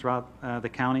insurance throughout the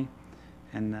county,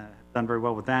 and done very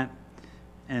well with that.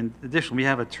 And additionally, we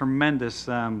have a tremendous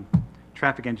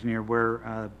traffic engineer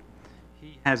where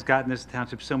he has gotten this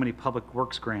township so many public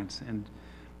works grants, and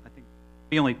I think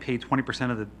we only paid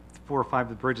 20% of the 4 or 5 of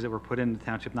the bridges that were put in the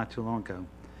township not too long ago.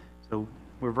 So So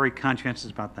we're very conscientious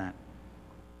about that.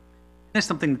 Here's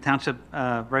something the township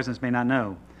residents may not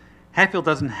know. Hatfield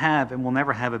doesn't have and will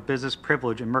never have a business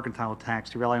privilege and mercantile tax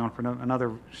to rely on for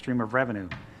another stream of revenue.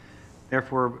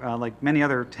 Therefore, like many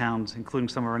other towns, including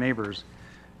some of our neighbors,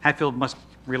 Hatfield must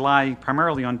rely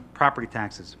primarily on property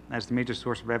taxes as the major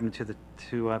source of revenue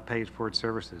to pay for its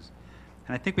services.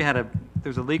 And I think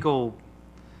there's a legal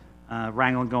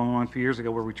wrangling going on a few years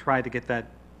ago where we tried to get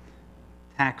that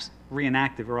tax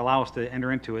reenacted or allow us to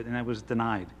enter into it, and that was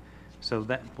denied. So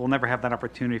that we'll never have that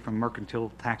opportunity from a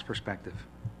mercantile tax perspective.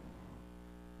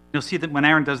 You'll see that when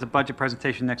Aaron does the budget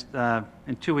presentation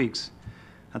in 2 weeks,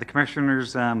 the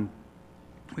commissioners,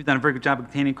 we've done a very good job of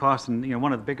containing costs, and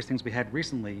one of the biggest things we had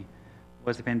recently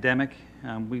was the pandemic.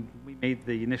 We made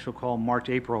the initial call March,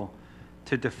 April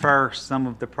to defer some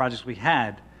of the projects we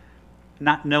had,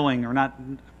 not knowing or not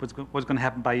what's going to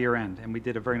happen by year end, and we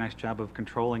did a very nice job of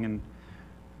controlling and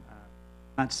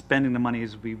not spending the money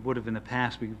as we would have in the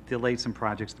past. We delayed some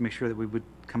projects to make sure that we would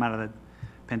come out of the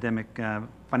pandemic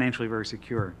financially very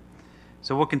secure.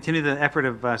 So we'll continue the effort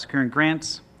of securing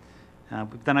grants.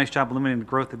 We've done a nice job limiting the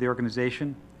growth of the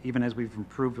organization, even as we've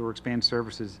improved or expanded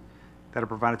services that are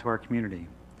provided to our community.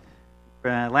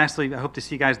 Lastly, I hope to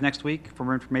see you guys next week for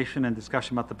more information and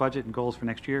discussion about the budget and goals for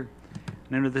next year.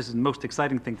 And I know this is the most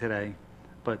exciting thing today,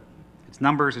 but it's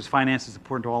numbers, it's finance, it's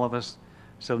important to all of us.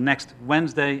 So next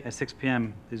Wednesday at 6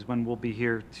 p.m. is when we'll be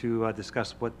here to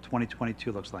discuss what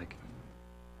 2022 looks like.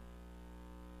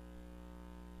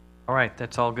 All right,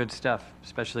 that's all good stuff,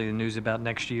 especially the news about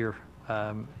next year,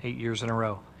 8 years in a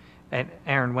row. And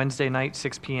Aaron, Wednesday night,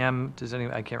 6 p.m.,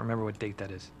 I can't remember what date that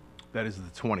is. That is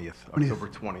the 20th, October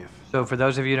 20th. So for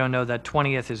those of you who don't know, that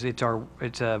 20th is it's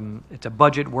a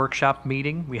budget workshop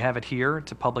meeting. We have it here.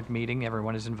 It's a public meeting.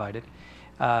 Everyone is invited.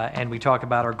 And we talk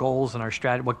about our goals and our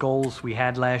strategy, what goals we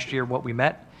had last year, what we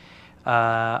met,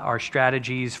 our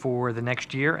strategies for the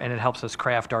next year, and it helps us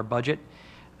craft our budget.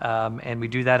 And we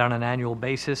do that on an annual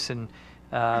basis, and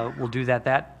we'll do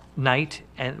that night,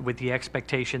 and with the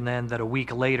expectation then that a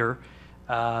week later,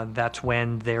 that's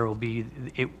when there will be,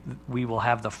 we will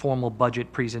have the formal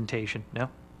budget presentation.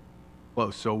 No?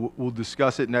 Close. So we'll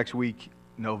discuss it next week.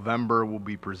 November will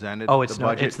be presented. Oh, it's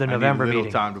the November I need a little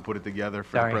meeting. time to put it together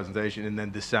for Sorry. the presentation, and then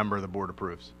December the board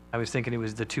approves. I was thinking it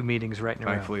was the 2 meetings right in a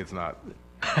row. Thankfully, it's not.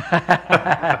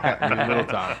 I need a little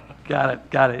time.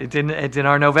 Got it. It's in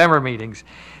our November meetings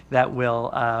that we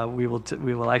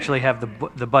will actually have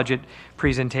the budget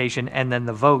presentation, and then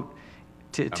the vote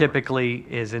typically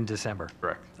is in December.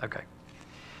 Correct. Okay.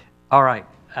 All right.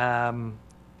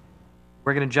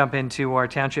 We're going to jump into our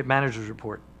township manager's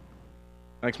report.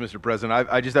 Thanks, Mr. President.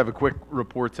 I just have a quick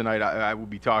report tonight. I will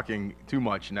be talking too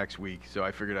much next week, so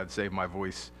I figured I'd save my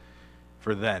voice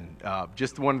for then.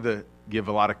 Just wanted to give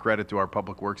a lot of credit to our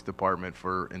Public Works Department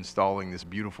for installing this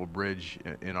beautiful bridge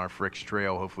in our Fricks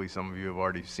Trail. Hopefully some of you have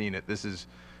already seen it. This is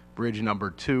bridge number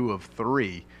 2 of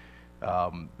 3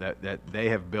 that they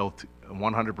have built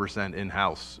 100%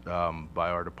 in-house by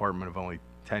our department of only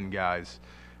 10 guys.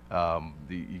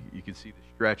 You can see the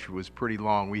stretch was pretty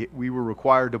long. We were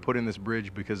required to put in this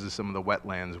bridge because of some of the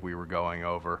wetlands we were going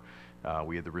over.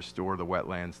 We had to restore the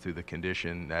wetlands to the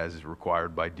condition as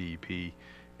required by DEP,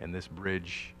 and this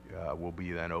bridge will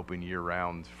be then open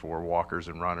year-round for walkers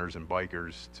and runners and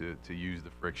bikers to use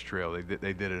the Fricks Trail.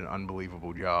 They did an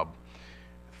unbelievable job.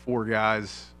 4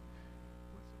 guys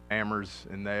with some hammers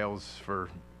and nails for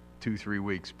 2-3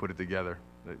 weeks put it together.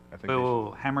 I think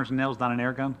hammers and nails, not an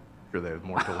air gun? Sure, they had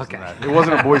more tools than that. It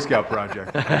wasn't a Boy Scout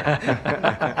project.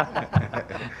 I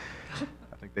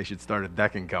think they should start a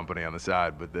decking company on the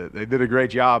side, but they did a great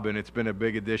job, and it's been a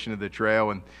big addition to the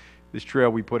trail. And this trail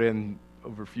we put in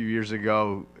over a few years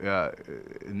ago.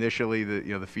 Initially,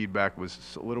 the feedback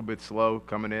was a little bit slow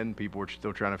coming in. People were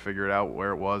still trying to figure it out,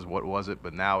 where it was, what was it.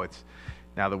 But now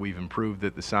that we've improved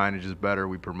it, the signage is better.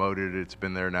 We promoted it. It's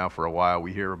been there now for a while.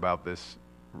 We hear about this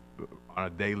on a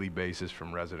daily basis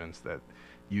from residents that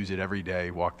use it every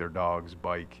day, walk their dogs,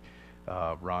 bike,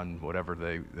 run, whatever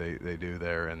they do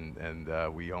there,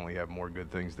 and we only have more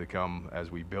good things to come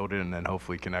as we build it, and then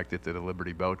hopefully connect it to the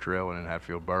Liberty Bell Trail and in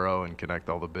Hatfield Borough, and connect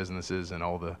all the businesses and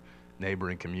all the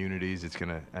neighboring communities. It's going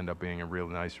to end up being a real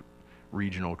nice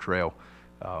regional trail.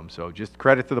 So just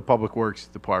credit to the Public Works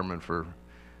Department for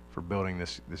building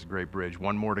this great bridge.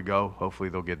 One more to go. Hopefully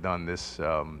they'll get done this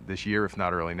year, if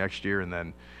not early next year, and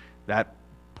then that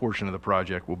portion of the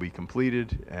project will be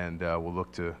completed, and we'll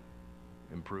look to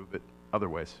improve it other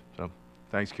ways. So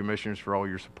thanks, commissioners, for all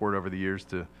your support over the years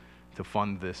to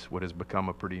fund this, what has become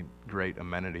a pretty great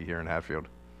amenity here in Hatfield.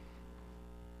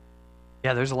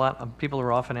 Yeah, there's a lot of people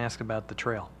are often asked about the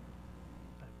trail.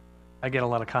 I get a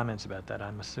lot of comments about that.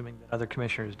 I'm assuming that other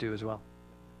commissioners do as well.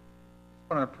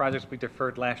 One of the projects we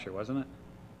deferred last year, wasn't it?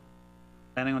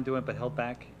 Planning on doing it, but held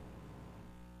back?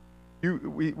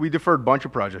 We deferred a bunch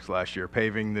of projects last year,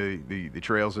 paving the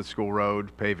trails at School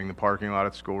Road, paving the parking lot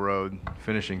at School Road,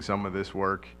 finishing some of this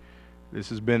work. This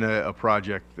has been a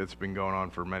project that's been going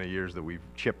on for many years that we've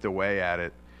chipped away at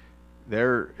it.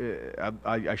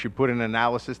 I should put an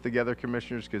analysis together,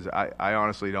 commissioners, because I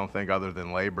honestly don't think, other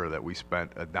than labor, that we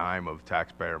spent a dime of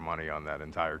taxpayer money on that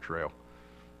entire trail.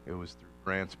 It was through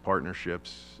grants,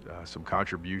 partnerships, some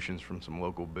contributions from some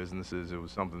local businesses. It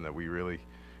was something that we really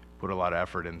put a lot of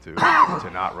effort into to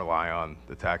not rely on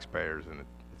the taxpayers, and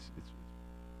it's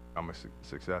become a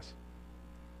success.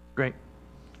 Great.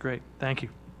 Thank you.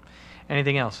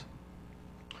 Anything else?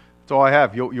 That's all I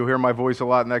have. You'll hear my voice a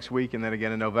lot next week, and then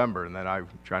again in November, and then I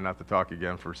try not to talk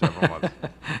again for several months.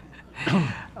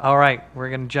 All right, we're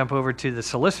going to jump over to the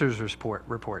solicitor's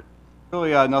report.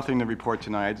 Really, nothing to report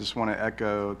tonight. I just want to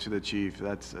echo to the chief,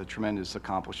 that's a tremendous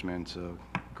accomplishment. So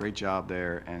great job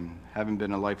there. And having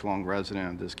been a lifelong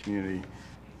resident of this community,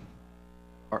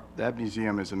 that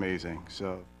museum is amazing.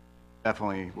 So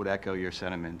definitely would echo your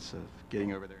sentiments of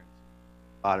getting over there.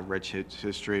 A lot of rich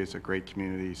history. It's a great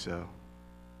community. So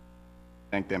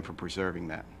thank them for preserving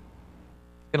that.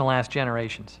 It's going to last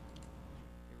generations.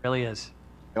 It really is.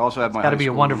 I also have my It's got to be a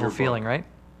high school wonderful yearbook. feeling, right?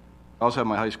 I also have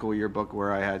my high school yearbook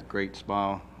where I had Great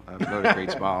Smile. I wrote a Great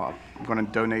Smile. I'm going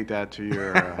to donate that to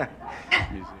your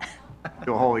museum.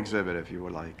 Do a whole exhibit if you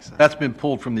would like. So. That's been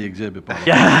pulled from the exhibit. By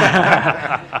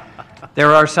Yeah.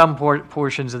 There are some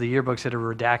portions of the yearbooks that are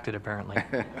redacted, apparently,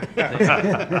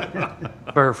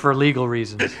 for legal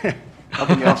reasons.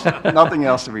 Nothing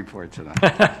else to report tonight.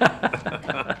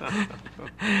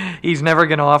 He's never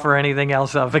going to offer anything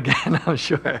else up again, I'm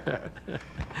sure.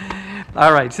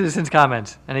 All right, citizens'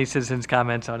 comments. Any citizens'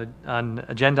 comments on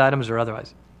agenda items or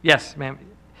otherwise? Yes, ma'am.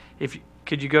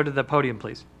 Could you go to the podium,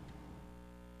 please?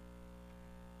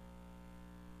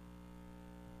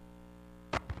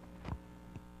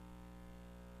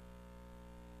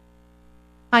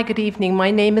 Hi, good evening.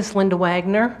 My name is Linda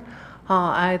Wagner.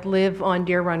 I live on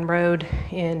Deer Run Road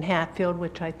in Hatfield,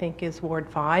 which I think is Ward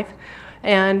 5.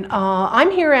 And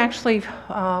I'm here actually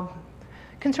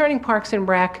concerning Parks and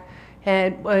Rec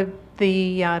and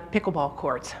the pickleball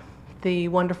courts, the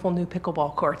wonderful new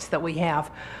pickleball courts that we have.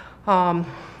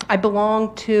 I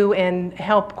belong to and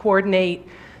help coordinate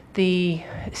the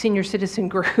senior citizen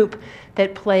group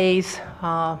that plays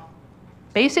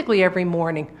basically every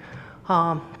morning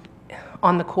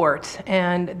on the courts.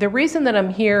 And the reason that I'm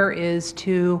here is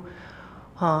to,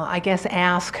 I guess,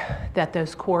 ask that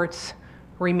those courts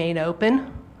remain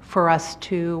open for us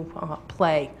to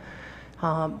play.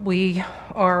 We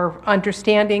are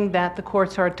understanding that the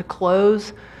courts are to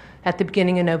close at the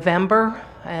beginning of November,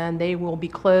 and they will be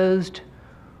closed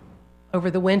over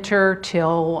the winter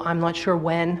till I'm not sure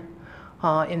when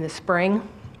in the spring.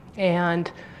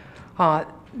 And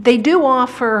they do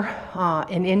offer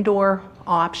an indoor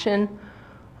option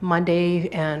Monday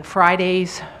and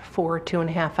Fridays for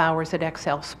 2.5 hours at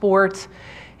XL Sports,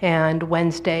 and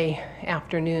Wednesday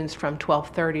afternoons from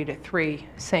 12:30 to 3,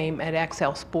 same at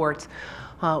XL Sports.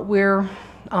 We're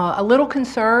a little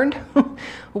concerned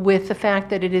with the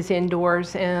fact that it is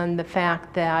indoors and the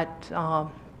fact that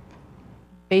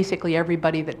basically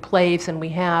everybody that plays, and we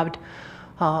have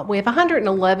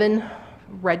 111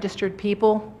 registered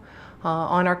people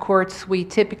on our courts. We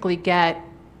typically get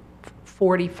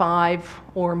 45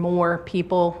 or more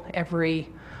people every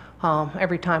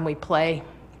time we play.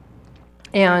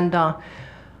 And a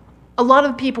lot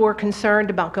of people were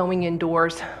concerned about going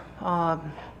indoors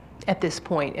at this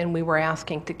point, and we were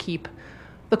asking to keep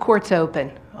the courts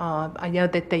open. I know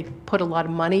that they've put a lot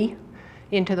of money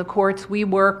into the courts. We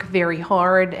work very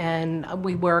hard, and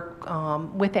we work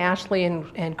with Ashley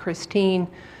and Christine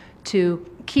to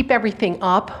keep everything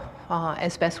up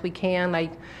as best we can.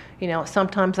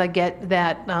 Sometimes I get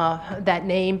that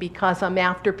name because I'm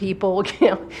after people,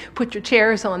 put your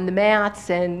chairs on the mats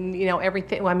and,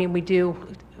 everything. I mean, we do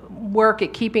work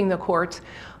at keeping the courts.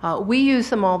 We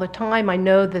use them all the time. I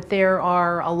know that there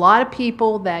are a lot of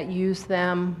people that use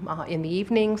them in the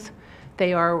evenings.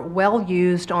 They are well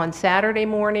used on Saturday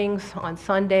mornings, on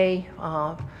Sunday,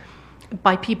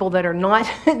 by people that are not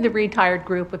the retired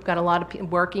group. We've got a lot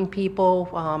of working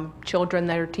people, children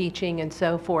that are teaching and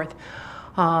so forth.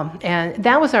 And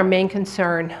that was our main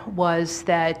concern, was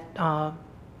that,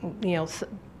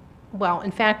 well,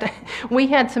 in fact, we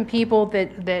had some people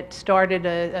that started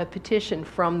a petition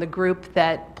from the group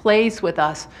that plays with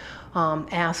us,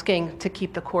 asking to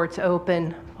keep the courts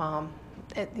open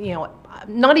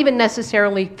not even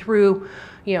necessarily through,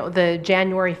 the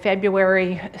January,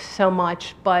 February so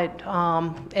much, but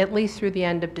at least through the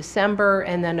end of December,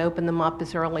 and then open them up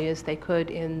as early as they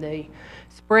could in the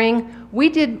spring. We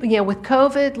did, with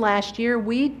COVID last year,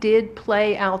 we did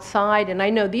play outside, and I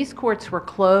know these courts were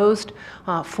closed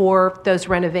for those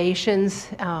renovations,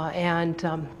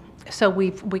 and so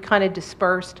we kind of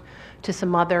dispersed to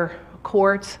some other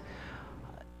courts.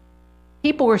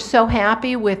 People were so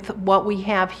happy with what we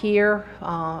have here.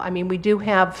 I mean, we do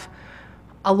have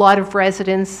a lot of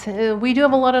residents. We do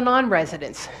have a lot of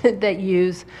non-residents that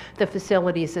use the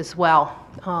facilities as well.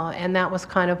 And that was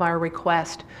kind of our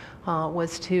request,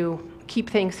 was to keep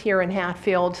things here in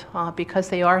Hatfield because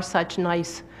they are such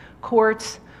nice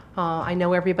courts. I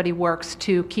know everybody works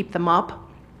to keep them up.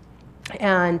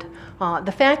 And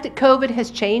the fact that COVID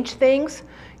has changed things,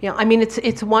 I mean,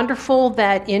 it's wonderful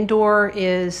that indoor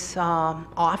is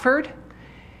offered.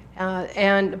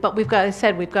 But we've got, as I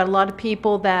said, we've got a lot of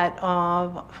people that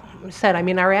I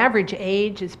mean, our average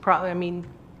age is probably, I mean,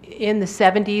 in the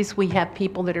 70s, we have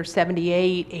people that are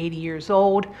 78, 80 years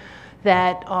old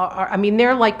that are, I mean,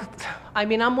 they're like, I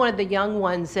mean, I'm one of the young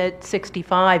ones at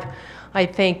 65, I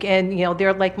think, and,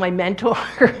 they're like my mentor.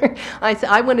 I said,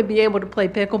 I want to be able to play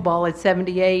pickleball at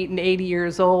 78 and 80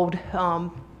 years old,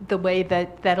 the way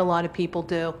that a lot of people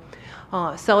do.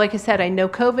 So like I said, I know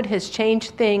COVID has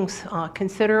changed things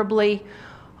considerably.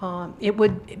 It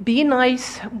would be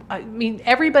nice, I mean,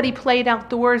 everybody played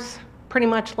outdoors pretty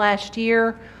much last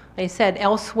year. Like I said,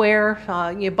 elsewhere,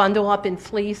 you bundle up in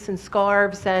fleece and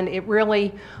scarves, and it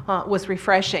really was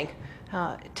refreshing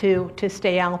to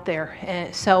stay out there.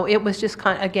 And so it was just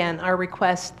kind of, again, our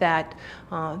request that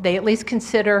they at least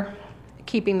consider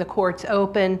keeping the courts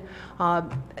open.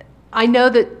 I know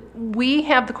that we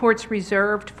have the courts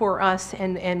reserved for us,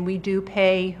 and we do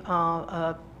pay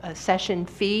a session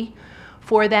fee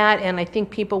for that, and I think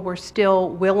people were still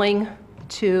willing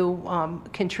to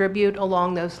contribute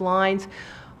along those lines.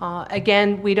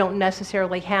 Again, we don't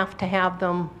necessarily have to have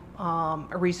them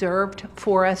reserved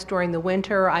for us during the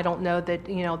winter. I don't know that,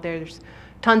 there's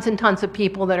tons and tons of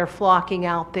people that are flocking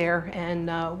out there,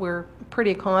 and we're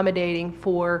pretty accommodating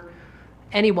for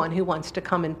anyone who wants to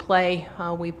come and play.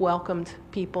 We've welcomed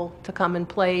people to come and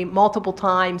play multiple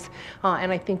times,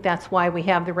 and I think that's why we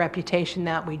have the reputation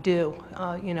that we do.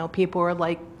 People are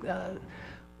like,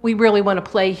 we really want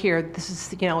to play here. This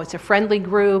is, it's a friendly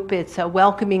group, it's a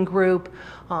welcoming group.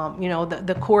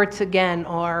 The courts, again,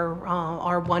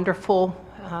 are wonderful,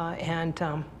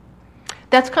 and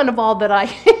that's kind of all that I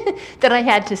that I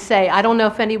had to say. I don't know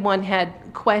if anyone had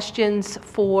questions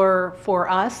for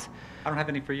us. I don't have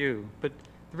any for you, but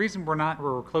the reason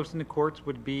we're closing the courts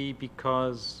would be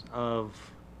because of...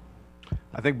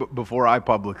 I think before I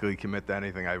publicly commit to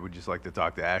anything, I would just like to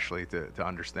talk to Ashley to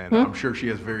understand. I'm sure she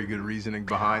has very good reasoning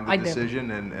behind the decision,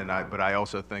 but I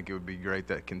also think it would be great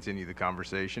to continue the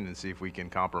conversation and see if we can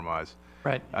compromise.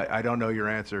 Right. I don't know your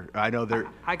answer. I know there...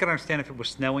 I can understand if it was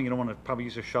snowing, you don't want to probably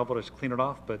use a shovel to just clean it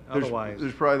off, but otherwise...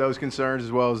 There's probably those concerns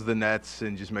as well as the nets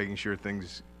and just making sure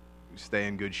things stay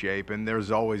in good shape. And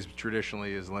there's always,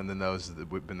 traditionally, as Linda knows,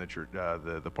 we've been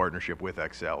the partnership with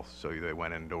Excel, so they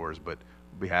went indoors, but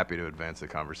be happy to advance the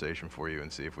conversation for you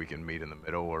and see if we can meet in the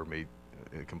middle or meet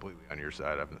completely on your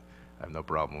side. I have no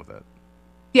problem with that.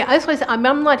 Yeah, that's why I'm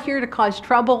not here to cause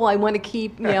trouble. I want to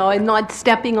keep, and not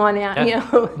stepping on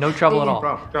it, No trouble at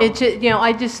all. It's just,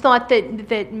 I just thought that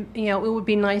it would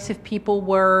be nice if people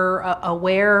were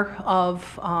aware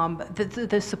of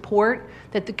the support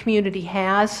that the community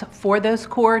has for those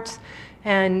courts.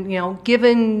 And,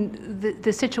 given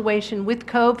the situation with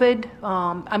COVID,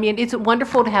 I mean, it's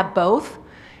wonderful to have both.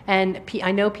 And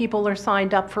I know people are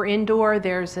signed up for indoor.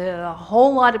 There's a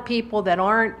whole lot of people that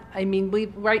aren't. I mean,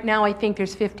 right now I think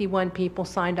there's 51 people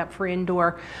signed up for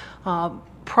indoor.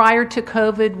 Prior to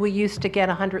COVID, we used to get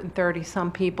 130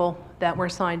 some people that were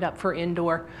signed up for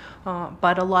indoor.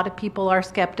 But a lot of people are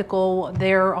skeptical.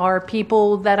 There are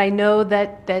people that I know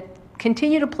that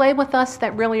continue to play with us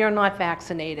that really are not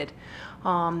vaccinated.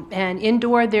 And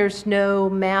indoor, there's no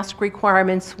mask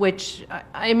requirements, which,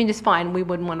 I mean, it's fine. We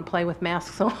wouldn't want to play with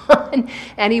masks on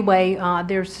anyway.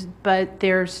 But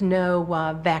there's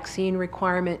no vaccine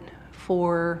requirement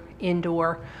for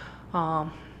indoor.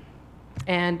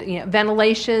 And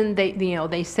ventilation,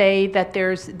 they say that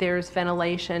there's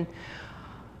ventilation.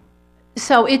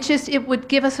 So it would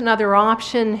give us another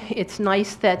option. It's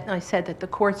nice that I said that the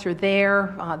courts are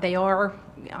there. They are,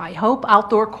 I hope,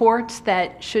 outdoor courts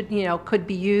that could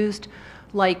be used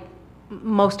like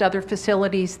most other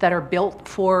facilities that are built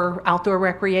for outdoor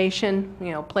recreation,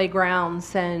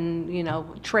 playgrounds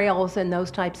and, trails and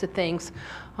those types of things,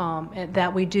 and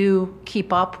that we do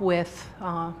keep up with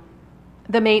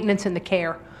the maintenance and the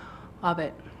care of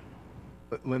it.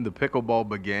 Linda, pickleball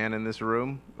began in this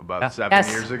room about Yeah. 7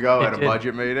 Yes. years ago It at a did.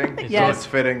 budget meeting. So Yes. it's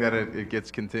fitting that it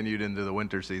gets continued into the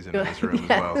winter season in this room as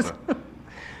well. Yes. So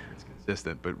it's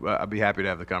consistent, but I'd be happy to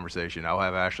have the conversation. I'll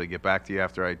have Ashley get back to you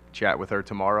after I chat with her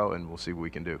tomorrow, and we'll see what we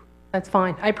can do. That's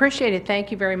fine. I appreciate it. Thank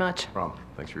you very much. No problem.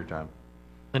 Thanks for your time.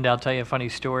 Linda, I'll tell you a funny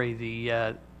story.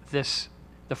 The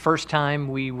first time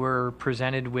we were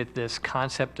presented with this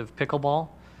concept of pickleball,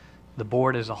 the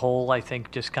board as a whole, I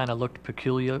think, just kind of looked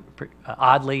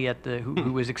oddly at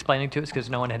who was explaining to us, because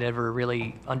no one had ever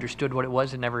really understood what it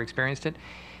was and never experienced it.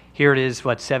 Here it is,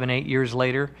 7, 8 years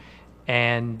later,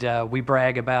 and we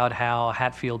brag about how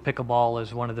Hatfield pickleball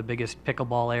is one of the biggest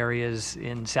pickleball areas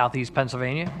in southeast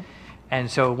Pennsylvania.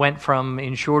 And so it went from,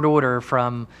 in short order,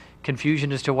 from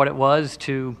confusion as to what it was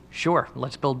to, sure,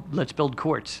 let's build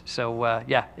courts. So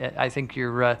yeah, I think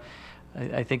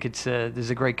I think this is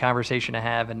a great conversation to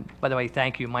have. And by the way,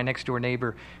 thank you. My next door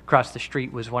neighbor across the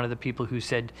street was one of the people who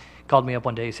called me up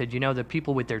one day and said, the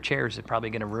people with their chairs are probably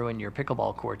going to ruin your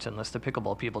pickleball courts unless the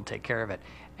pickleball people take care of it.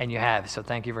 And you have, so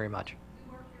thank you very much.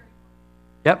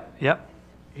 Yep.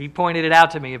 He pointed it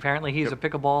out to me. Apparently he's a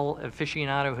pickleball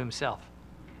aficionado himself.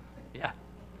 Yeah.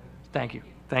 Thank you.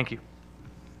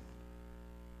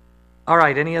 All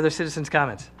right, any other citizens'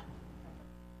 comments?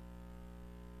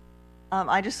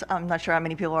 I'm not sure how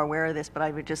many people are aware of this, but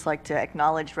I would just like to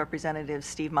acknowledge Representative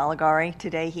Steve Malagari.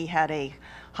 Today he had a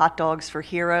Hot Dogs for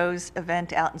Heroes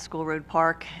event out in School Road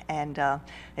Park, and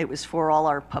it was for all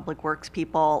our public works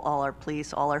people, all our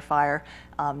police, all our fire,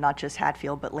 not just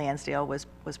Hatfield, but Lansdale was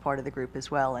part of the group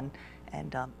as well, and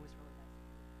it was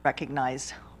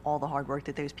recognized all the hard work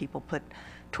that those people put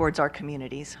towards our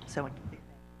communities. So. All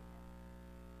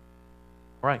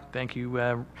right, thank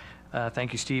you.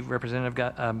 Thank you, Steve, Representative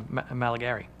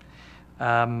Malagari.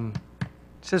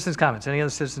 Citizens' comments. Any other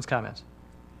citizens' comments?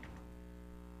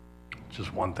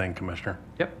 Just one thing, Commissioner.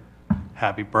 Yep.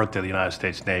 Happy birthday to the United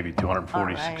States Navy,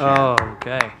 246 All years. Oh,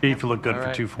 okay. Chief, you look good All for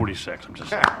right. 246, I'm just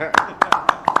saying.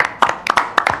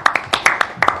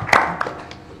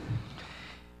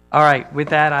 All right, with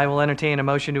that, I will entertain a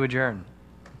motion to adjourn.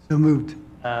 So moved.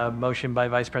 Motion by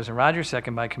Vice President Rogers,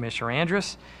 second by Commissioner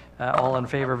Andrus. All in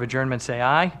favor of adjournment, say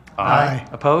aye. Aye.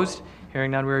 Opposed?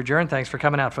 Hearing none, we're adjourned. Thanks for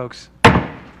coming out, folks.